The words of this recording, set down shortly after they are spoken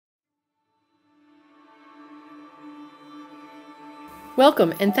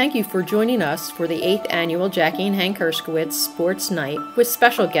Welcome and thank you for joining us for the 8th annual Jackie and Hank Herskowitz Sports Night with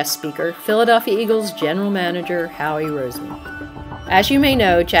special guest speaker, Philadelphia Eagles General Manager Howie Roseman. As you may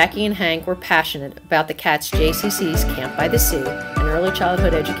know, Jackie and Hank were passionate about the Cats JCC's Camp by the Sea and early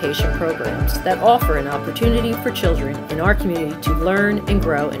childhood education programs that offer an opportunity for children in our community to learn and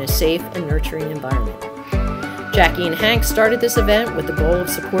grow in a safe and nurturing environment. Jackie and Hank started this event with the goal of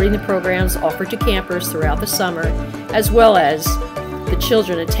supporting the programs offered to campers throughout the summer, as well as the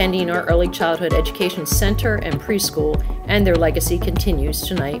children attending our Early Childhood Education Center and preschool, and their legacy continues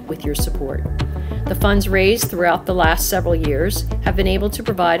tonight with your support. The funds raised throughout the last several years have been able to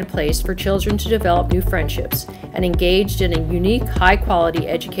provide a place for children to develop new friendships and engaged in a unique, high-quality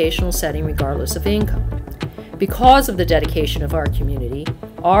educational setting regardless of income. Because of the dedication of our community,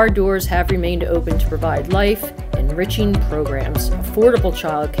 our doors have remained open to provide life-enriching programs, affordable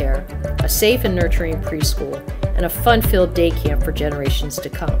childcare, a safe and nurturing preschool, and a fun-filled day camp for generations to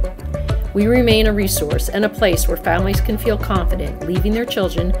come. We remain a resource and a place where families can feel confident leaving their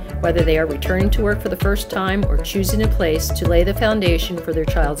children, whether they are returning to work for the first time or choosing a place to lay the foundation for their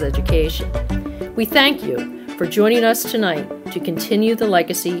child's education. We thank you for joining us tonight to continue the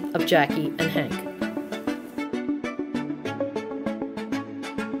legacy of Jackie and Hank.